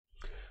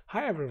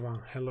Hi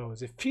everyone, hello.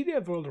 The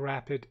FIDE World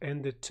Rapid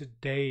ended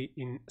today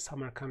in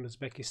Samarkand,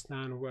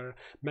 Uzbekistan, where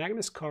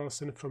Magnus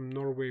Carlsen from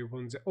Norway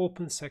won the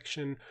open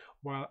section,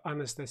 while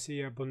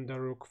Anastasia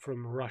Bondaruk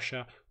from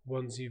Russia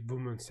won the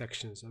women's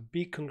section. So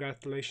big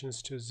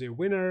congratulations to the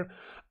winner.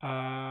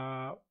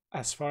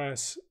 As far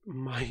as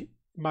my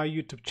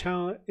YouTube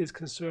channel is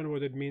concerned,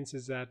 what it means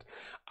is that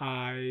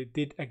I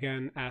did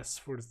again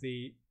ask for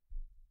the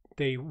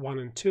day 1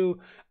 and 2.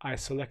 I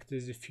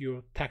selected a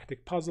few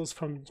tactic puzzles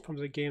from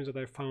the games that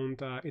I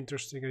found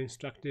interesting and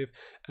instructive,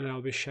 and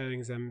I'll be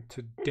sharing them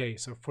today.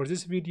 So for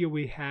this video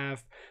we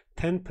have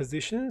 10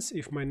 positions.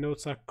 If my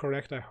notes are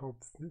correct, I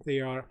hope they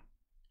are.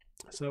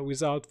 So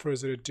without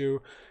further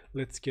ado,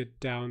 let's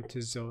get down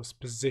to those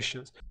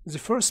positions. The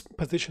first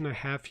position I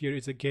have here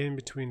is a game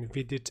between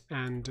Vidit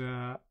and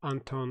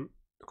Anton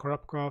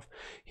Korobov.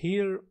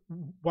 Here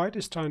white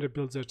is trying to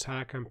build the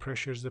attack and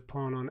pressures the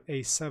pawn on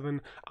a7.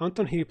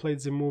 Anton here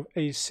played the move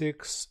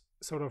a6,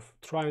 sort of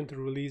trying to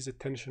release the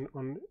tension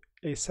on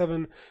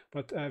a7,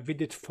 but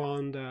Vidit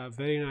found a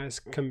very nice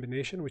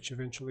combination which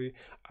eventually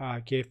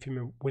gave him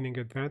a winning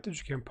advantage.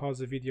 You can pause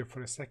the video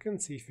for a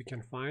second, see if you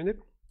can find it.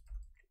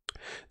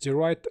 The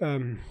right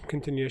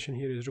continuation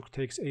here is rook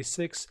takes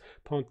a6,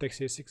 pawn takes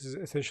a6 is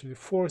essentially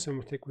forced, and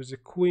we take with the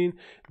queen.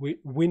 We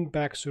win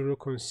back the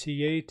rook on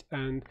c8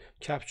 and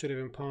capture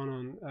even pawn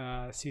on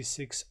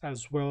c6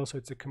 as well. So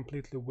it's a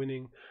completely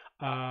winning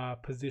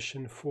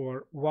position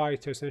for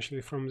white. So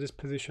essentially from this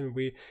position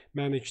we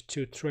managed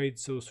to trade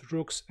those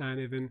rooks and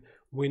even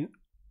win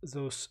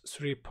those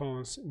 3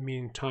 pawns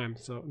meantime.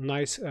 So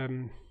nice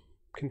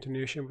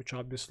continuation, which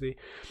obviously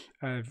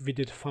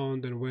Vidit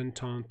found and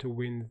went on to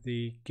win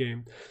the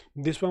game.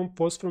 This one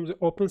was from the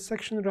open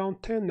section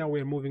round 10. Now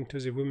we are moving to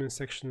the women's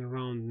section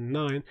round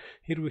 9.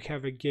 Here we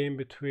have a game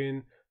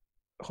between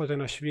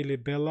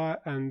Khotenashvili Bella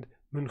and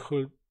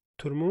Munkhzul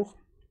Turmunkh.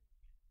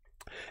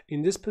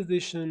 In this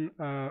position,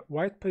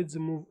 white played the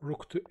move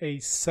rook to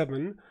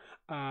a7,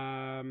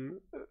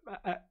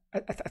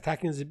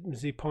 attacking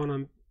the pawn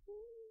on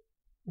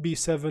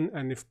b7,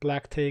 and if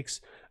black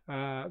takes,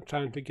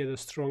 trying to get a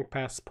strong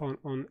pass pawn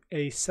on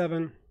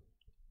a7.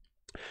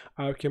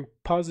 We can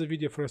pause the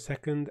video for a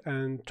second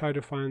and try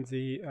to find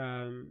the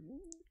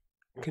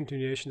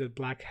continuation that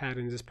black had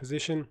in this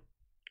position.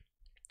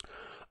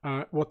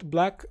 What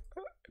black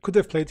could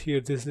have played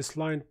here, this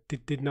line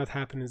did not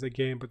happen in the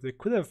game, but they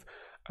could have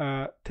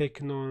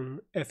taken on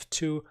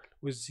f2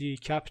 with the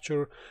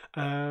capture.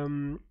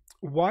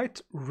 White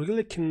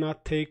really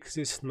cannot take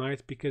this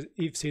knight, because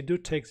if they do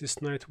take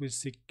this knight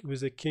with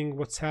the king,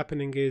 what's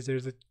happening is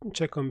there's a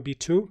check on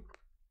b2.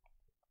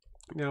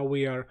 Now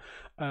we are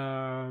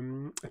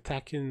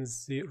attacking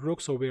the rook,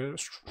 so we are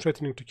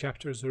threatening to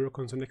capture the rook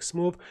on the next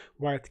move.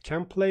 White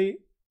can play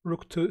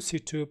rook to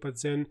c2,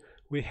 but then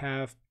we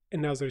have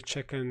another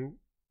check and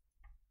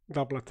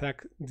double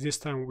attack. This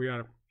time we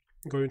are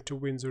going to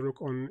win the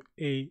rook on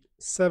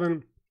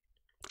a7.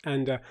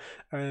 And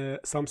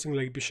something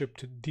like bishop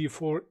to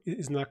d4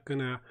 is not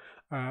gonna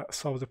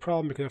solve the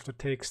problem, because after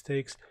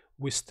takes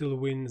we still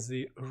win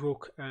the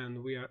rook,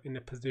 and we are in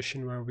a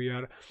position where we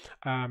are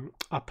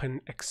up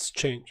in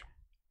exchange.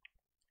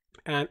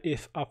 And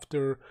if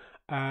after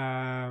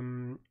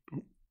knight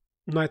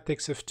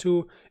takes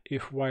f2,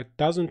 if white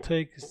doesn't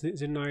take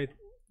the knight,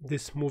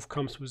 this move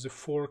comes with the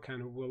fork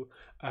and will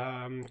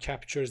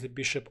capture the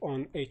bishop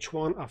on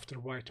h1 after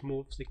white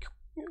moves the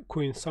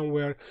queen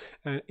somewhere,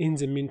 and in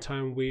the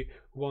meantime we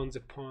won the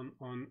pawn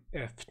on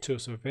f2.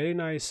 So very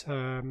nice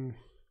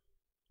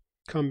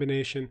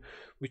combination,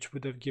 which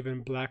would have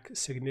given black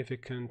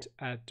significant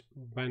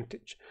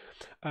advantage.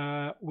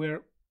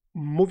 We're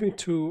moving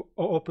to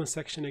open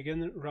section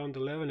again, round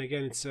 11.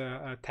 Again, it's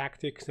a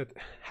tactic that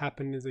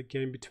happened in the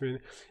game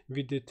between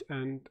Vidit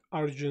and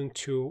Arjun,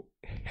 two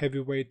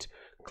heavyweight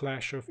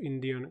clash of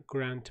Indian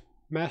Grand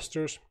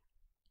Masters.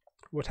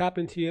 What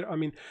happened here, I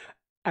mean,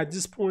 at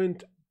this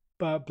point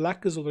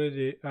black is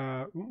already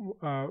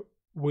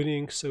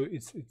winning, so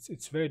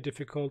it's very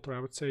difficult, or I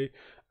would say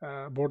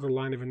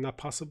borderline even not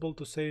possible,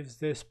 to save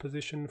this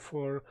position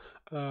for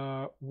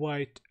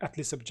white, at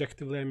least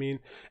objectively I mean.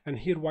 And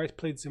here white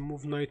played the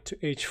move knight to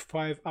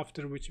h5,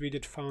 after which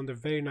Vidit found a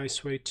very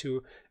nice way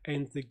to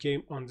end the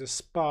game on the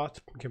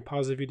spot. You can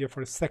pause the video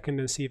for a second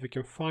and see if you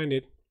can find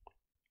it.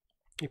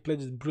 He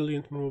played this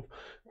brilliant move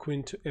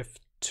queen to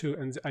f2,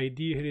 and the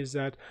idea here is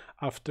that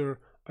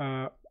after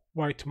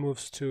white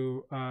moves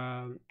to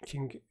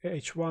king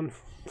h1,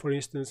 for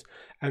instance,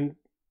 and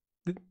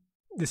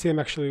the same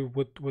actually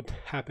would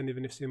happen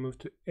even if they move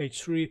to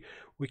h3,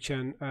 we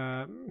can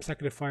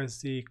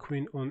sacrifice the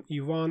queen on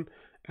e1,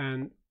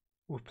 and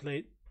we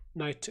play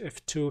knight to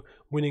f2,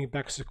 winning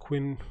back the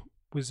queen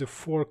with the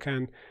fork,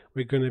 and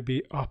we're going to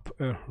be up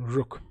a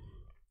rook.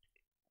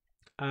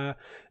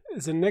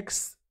 The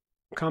next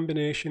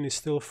combination is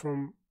still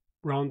from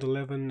round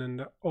 11, and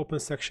the open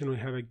section we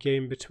have a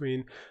game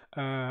between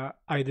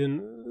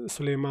Aydin,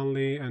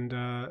 Suleymanli and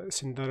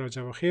Sindarov,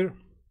 Javokhir.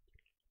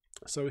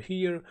 So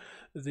here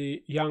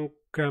the young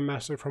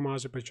grandmaster from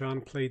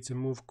Azerbaijan played the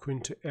move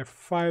queen to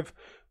f5,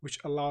 which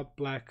allowed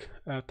black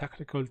a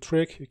tactical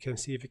trick. You can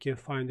see if you can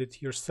find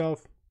it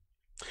yourself.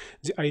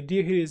 The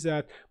idea here is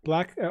that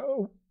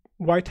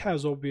white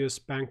has obvious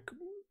back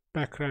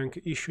rank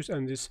issues,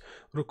 and this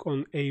rook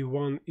on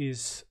a1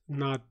 is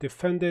not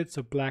defended,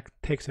 so black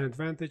takes an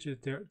advantage.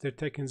 They're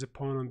taking the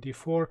pawn on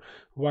d4.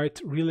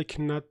 White really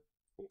cannot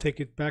take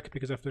it back,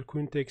 because after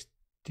queen takes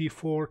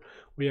d4,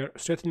 we are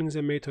strengthening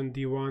the mate on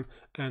d1,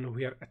 and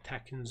we are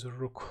attacking the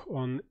rook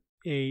on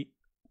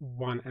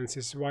a1. And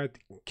since white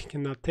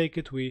cannot take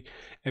it, we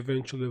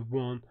eventually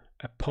won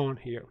a pawn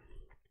here.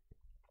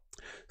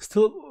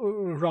 Still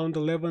round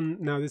 11.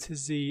 Now this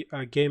is the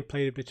game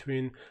played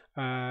between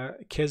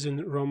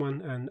Kezin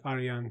Roman and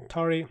Aryan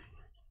Tari.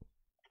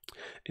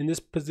 In this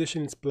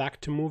position, it's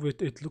black to move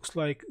it. It looks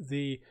like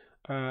the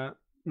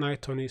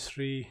knight on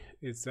e3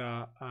 is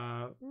a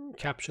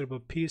capturable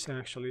piece, and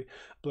actually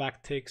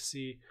black takes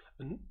the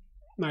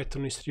knight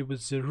on e3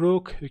 with the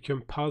rook. You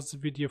can pause the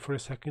video for a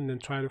second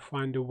and try to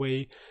find a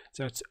way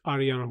that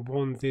Aryan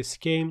won this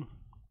game.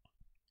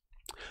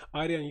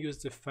 Aryan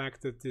used the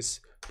fact that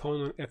this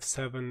pawn on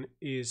f7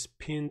 is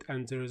pinned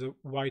and there is a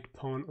white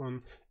pawn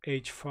on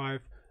h5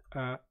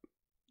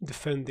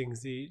 defending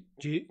the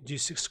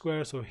g6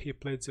 square, so he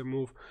played the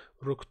move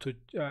rook to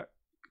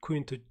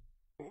queen to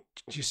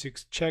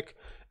g6 check,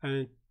 and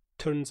it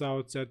turns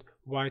out that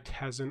white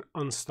has an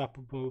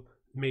unstoppable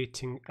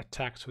mating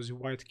attack, so the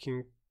white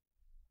king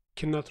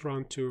cannot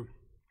run to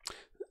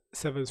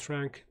 7th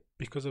rank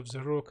because of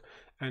the rook,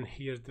 and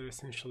here they're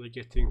essentially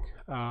getting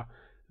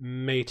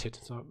mated.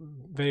 So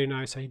very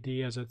nice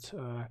idea that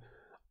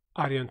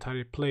Aryan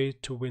Tari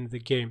played to win the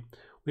game.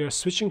 We are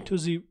switching to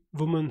the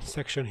women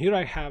section. Here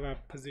I have a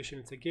position.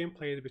 It's a game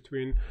played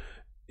between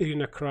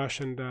Irina Krush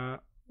and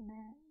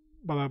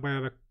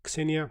Balabayeva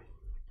Xeniya.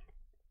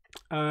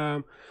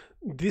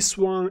 This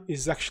one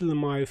is actually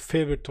my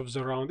favorite of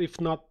the round, if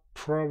not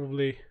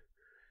probably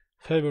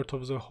favorite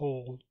of the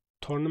whole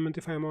tournament,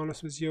 if I'm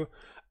honest with you.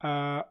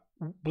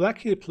 Black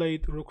here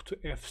played rook to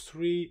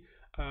f3,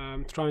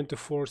 trying to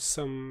force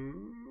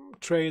some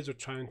trades, or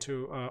trying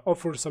to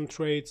offer some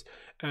trades,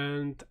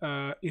 and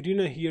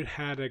Irina here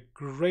had a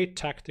great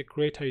tactic,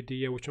 great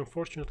idea, which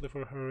unfortunately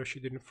for her she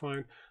didn't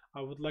find.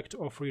 I would like to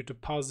offer you to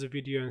pause the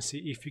video and see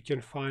if you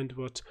can find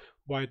what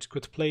white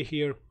could play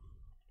here.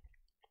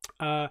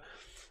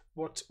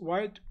 What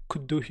white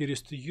could do here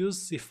is to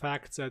use the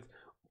fact that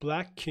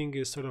black king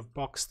is sort of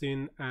boxed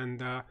in,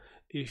 and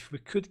if we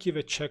could give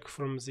a check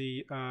from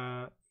the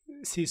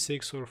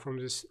c6 or from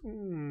this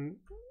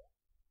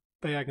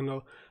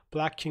diagonal,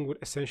 black king would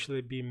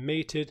essentially be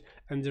mated,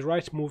 and the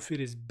right move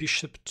here is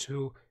bishop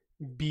to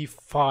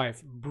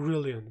b5.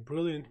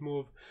 Brilliant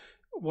move.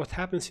 What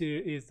happens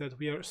here is that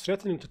we are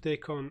threatening to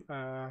take on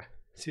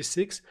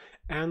c6,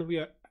 and we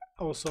are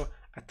also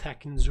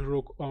attacking the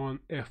rook on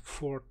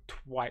f4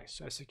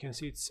 twice. As you can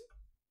see, it's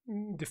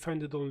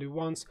defended only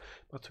once,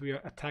 but we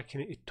are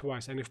attacking it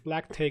twice, and if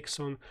black takes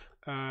on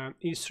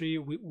e3,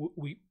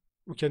 we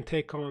can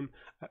take on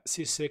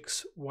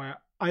c6 via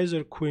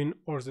either queen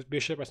or the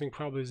bishop. I think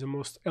probably the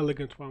most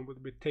elegant one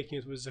would be taking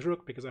it with the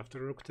rook, because after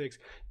rook takes,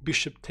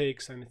 bishop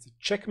takes, and it's a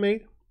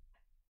checkmate.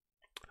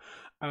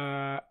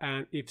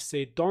 And if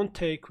they don't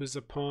take with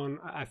the pawn,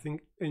 I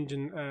think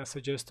Engine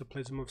suggests to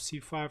play the move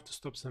c5 to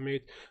stop the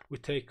mate. We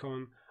take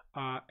on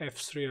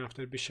f3, and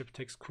after bishop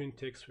takes, queen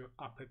takes, we're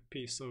up a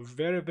piece. So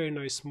very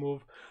nice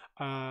move.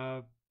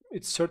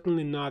 It's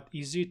certainly not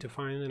easy to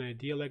find an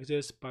idea like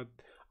this, but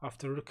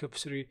after rook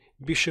f3,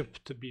 bishop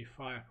to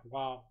b5,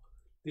 wow,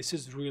 this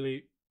is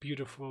really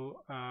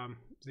beautiful.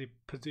 The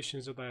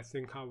positions that I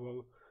think I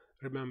will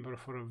remember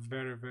for a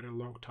very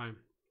long time.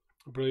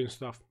 Brilliant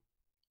stuff.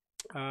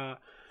 Now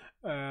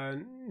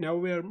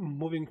we are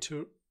moving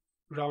to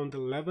round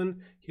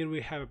 11. Here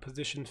we have a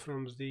position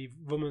from the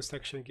women's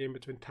section game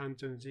between Tan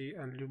Zhongyi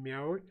and Lu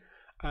Miaoyi.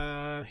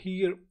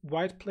 Here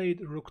white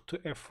played rook to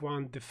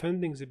f1,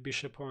 defending the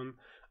bishop on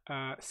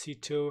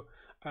c2.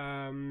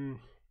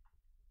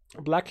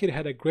 Black here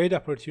had a great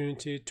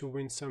opportunity to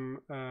win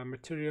some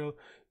material.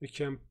 We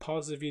can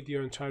pause the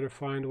video and try to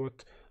find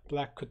what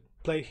black could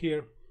play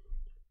here.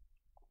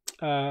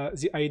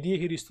 The idea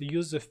here is to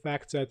use the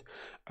fact that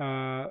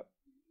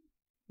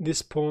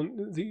this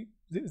pawn,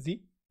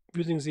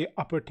 using the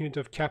opportunity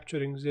of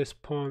capturing this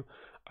pawn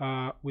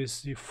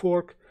with the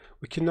fork.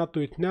 We cannot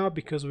do it now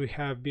because we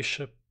have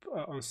bishop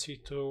on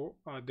c2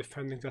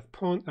 defending that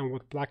pawn, and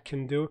what black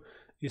can do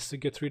is to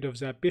get rid of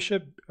that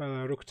bishop.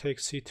 Rook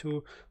takes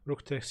c2,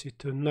 rook takes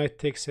c2, knight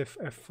takes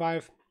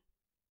f5,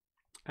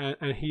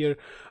 and here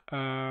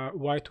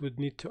white would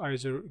need to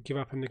either give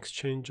up an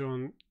exchange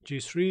on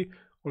g3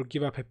 or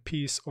give up a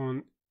piece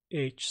on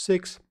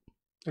h6,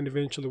 and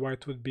eventually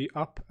white would be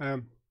up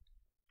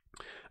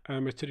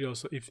material.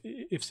 So if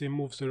they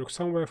move the rook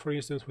somewhere, for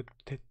instance, we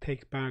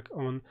take back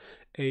on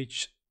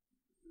h6,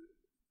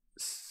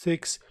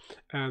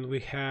 and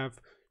we have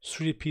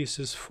 3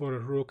 pieces for a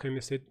rook, and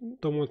if they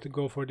don't want to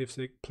go for it, if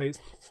they play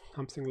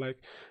something like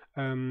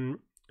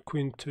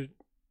queen to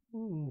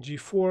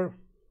g4,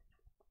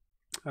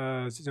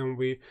 Then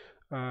we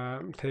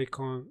take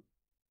on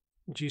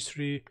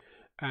g3,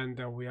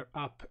 and we are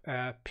up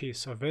a piece.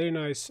 So very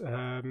nice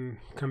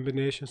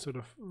combination, sort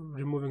of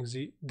removing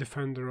the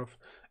defender of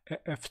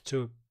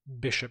f2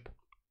 bishop.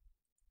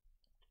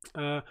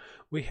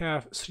 We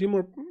have 3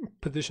 more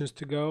positions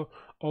to go.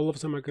 All of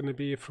them are going to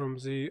be from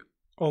the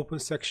open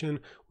section.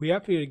 We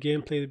have here a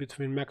gameplay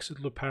between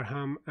Maghsoodloo,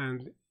 Parham,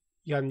 and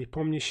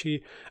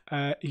Nepomniachtchi.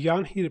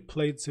 Jan here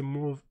played the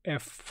move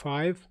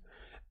f5,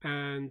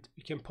 and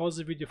you can pause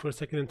the video for a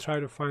second and try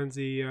to find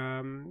the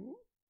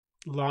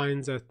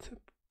lines that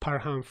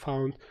Parham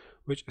found,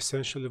 which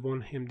essentially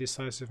won him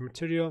decisive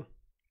material.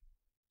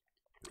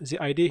 The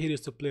idea here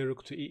is to play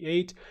rook to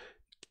e8,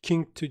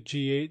 king to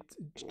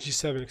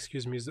g7,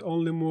 excuse me, is the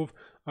only move,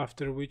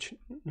 after which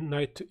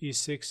knight to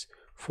e6,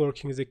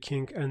 forking the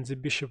king, and the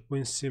bishop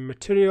wins the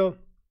material.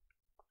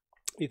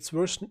 It's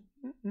worth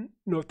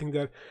noting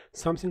that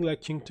something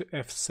like king to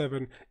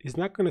f7 is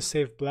not going to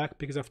save black,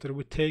 because after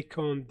we take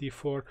on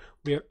d4,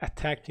 we are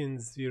attacking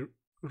the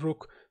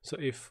rook. So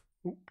if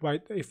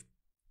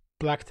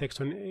black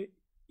takes on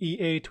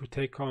e8, we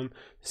take on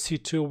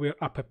c2, we're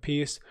up a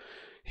piece.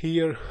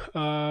 Here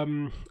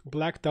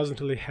black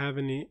doesn't really have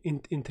any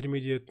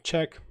intermediate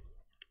check,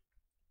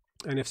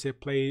 and if they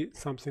play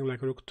something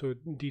like rook to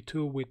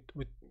d2, we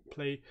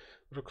play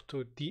rook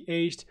to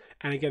d8,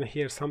 and again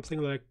here something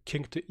like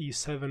king to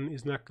e7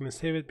 is not going to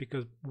save it,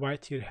 because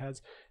white here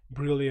has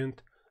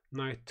brilliant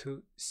knight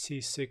to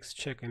c6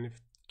 check, and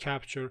if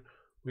capture,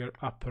 we are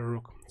up a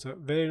rook. So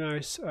very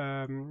nice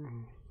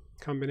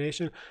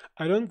combination.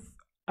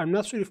 I'm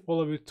not sure if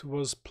all of it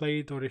was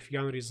played or if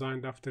Jan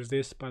resigned after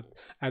this, but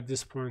at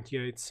this point,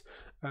 yeah, it's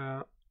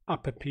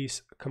up a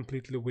piece,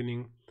 completely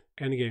winning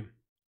endgame.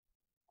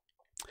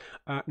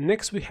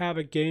 Next, we have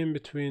a game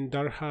between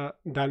Dardha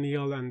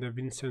Daniel and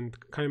Vincent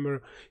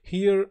Keymer.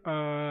 Here,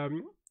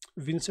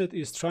 Vincent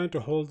is trying to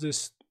hold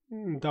this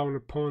down a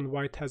pawn.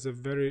 White has a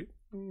very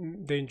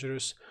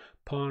dangerous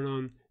pawn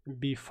on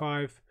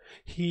b5.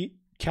 He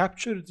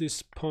captured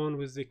this pawn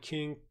with the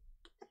king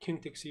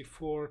takes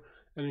e4,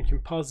 and you can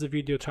pause the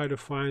video, try to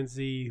find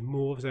the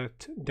move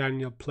that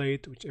Daniel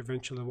played, which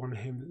eventually won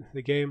him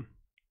the game.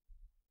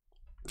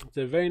 It's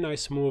a very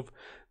nice move,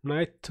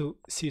 knight to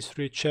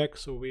c3 check,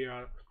 so we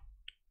are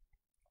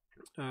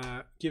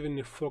giving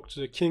a fork to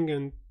the king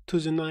and to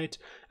the knight,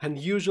 and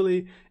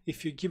usually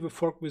if you give a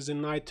fork with the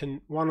knight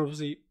and one of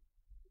the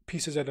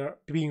pieces that are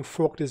being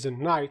forked is a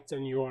knight,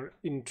 then you are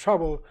in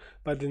trouble.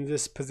 But in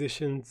this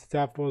position,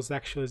 that was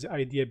actually the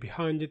idea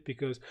behind it,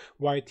 because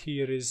white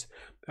here is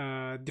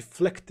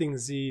deflecting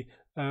the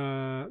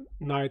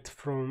knight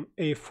from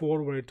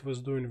a4, where it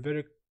was doing a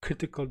very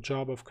critical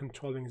job of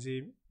controlling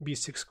the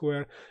b6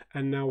 square,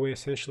 and now we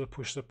essentially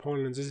push the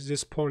pawn, and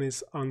this pawn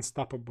is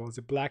unstoppable.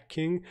 The black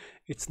king,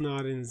 it's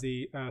not in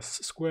the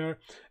square,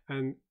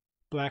 and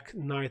black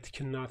knight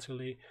cannot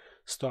really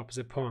stop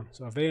the pawn.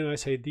 So a very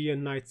nice idea,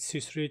 knight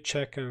c3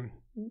 check and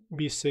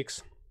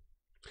b6.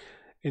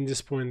 In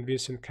this point,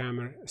 Vincent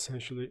Keymer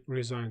essentially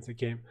resigns the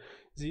game.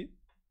 The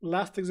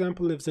last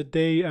example of the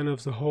day and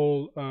of the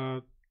whole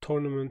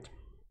tournament.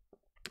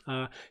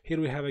 Here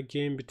we have a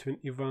game between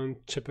Ivan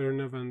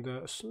Cheperenov and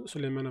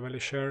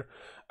Suleymanli.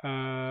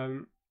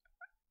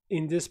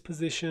 In this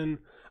position,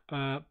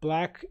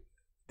 black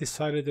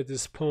decided that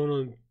this pawn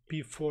on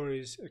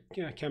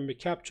b4 can be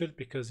captured,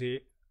 because he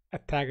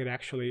attacked it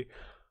actually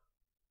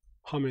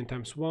how many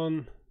times?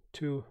 1,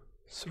 2,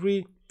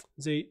 3.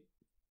 They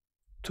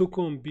took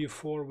on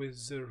b4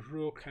 with the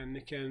rook, and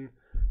you can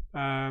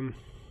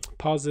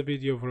pause the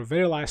video for a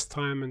very last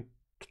time and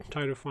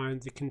try to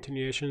find the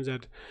continuations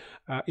that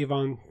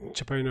Ivan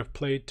Cheperenov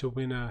played to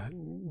win a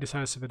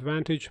decisive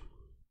advantage.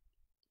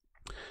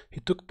 He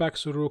took back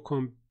the rook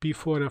on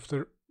b4, and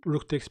after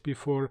rook takes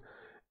b4,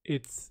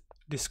 it's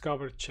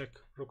discovered check,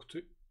 rook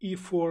to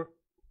e4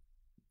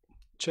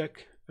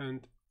 check,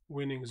 and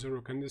winning the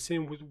rook. And the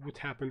same would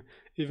happen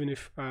even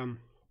if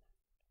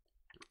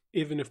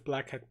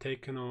black had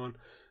taken on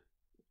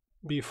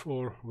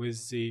b4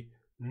 with the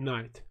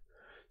knight.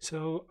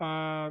 So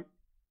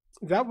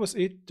that was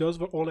it. Those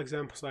were all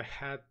examples I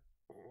had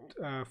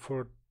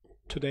for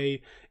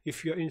today.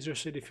 If you're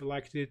interested, if you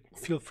liked it,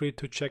 feel free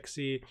to check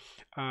the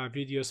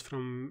videos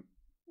from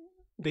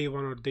day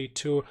 1 or day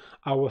 2.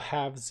 I will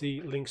have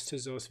the links to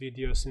those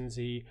videos in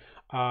the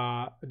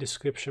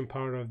description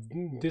part of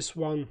this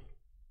one.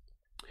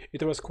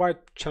 It was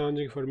quite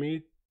challenging for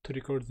me to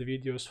record the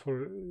videos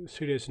for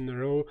 3 days in a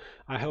row.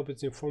 I hope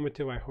it's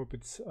informative. I hope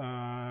it's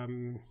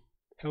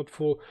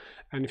helpful.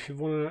 And if you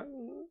want to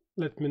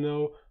let me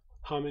know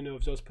how many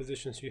of those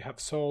positions you have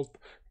solved,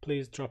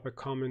 please drop a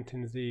comment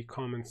in the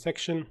comment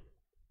section.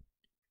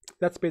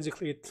 That's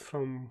basically it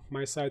from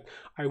my side.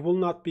 I will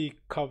not be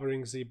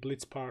covering the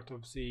blitz part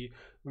of the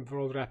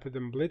World Rapid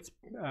and Blitz,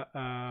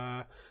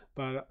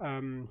 but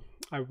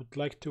I would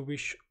like to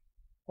wish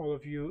all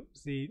of you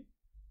the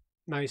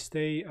nice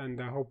day, and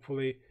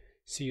hopefully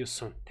see you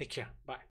soon. Take care. Bye.